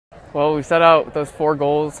Well, we set out those 4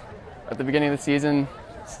 goals at the beginning of the season: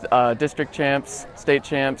 district champs, state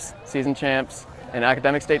champs, season champs, and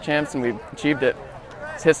academic state champs, and we achieved it.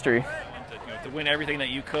 It's history. To win everything that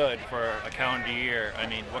you could for a calendar year, I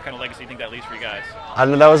mean, what kind of legacy do you think that leaves for you guys? I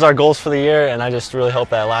know that was our goals for the year, and I just really hope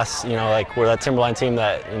that we're that Timberline team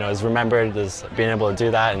that is remembered as being able to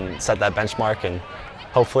do that and set that benchmark, and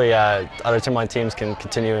hopefully other Timberline teams can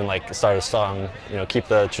continue and start a strong, keep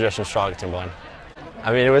the tradition strong at Timberline.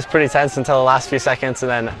 I mean, it was pretty tense until the last few seconds, and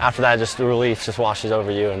then after that, just the relief just washes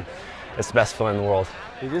over you, and it's the best feeling in the world.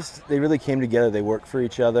 They really came together. They worked for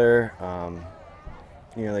each other.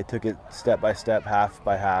 They took it step by step, half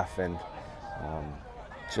by half, and I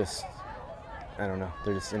don't know,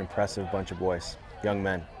 they're just an impressive bunch of boys, young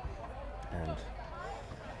men, and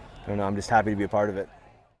I don't know, I'm just happy to be a part of it.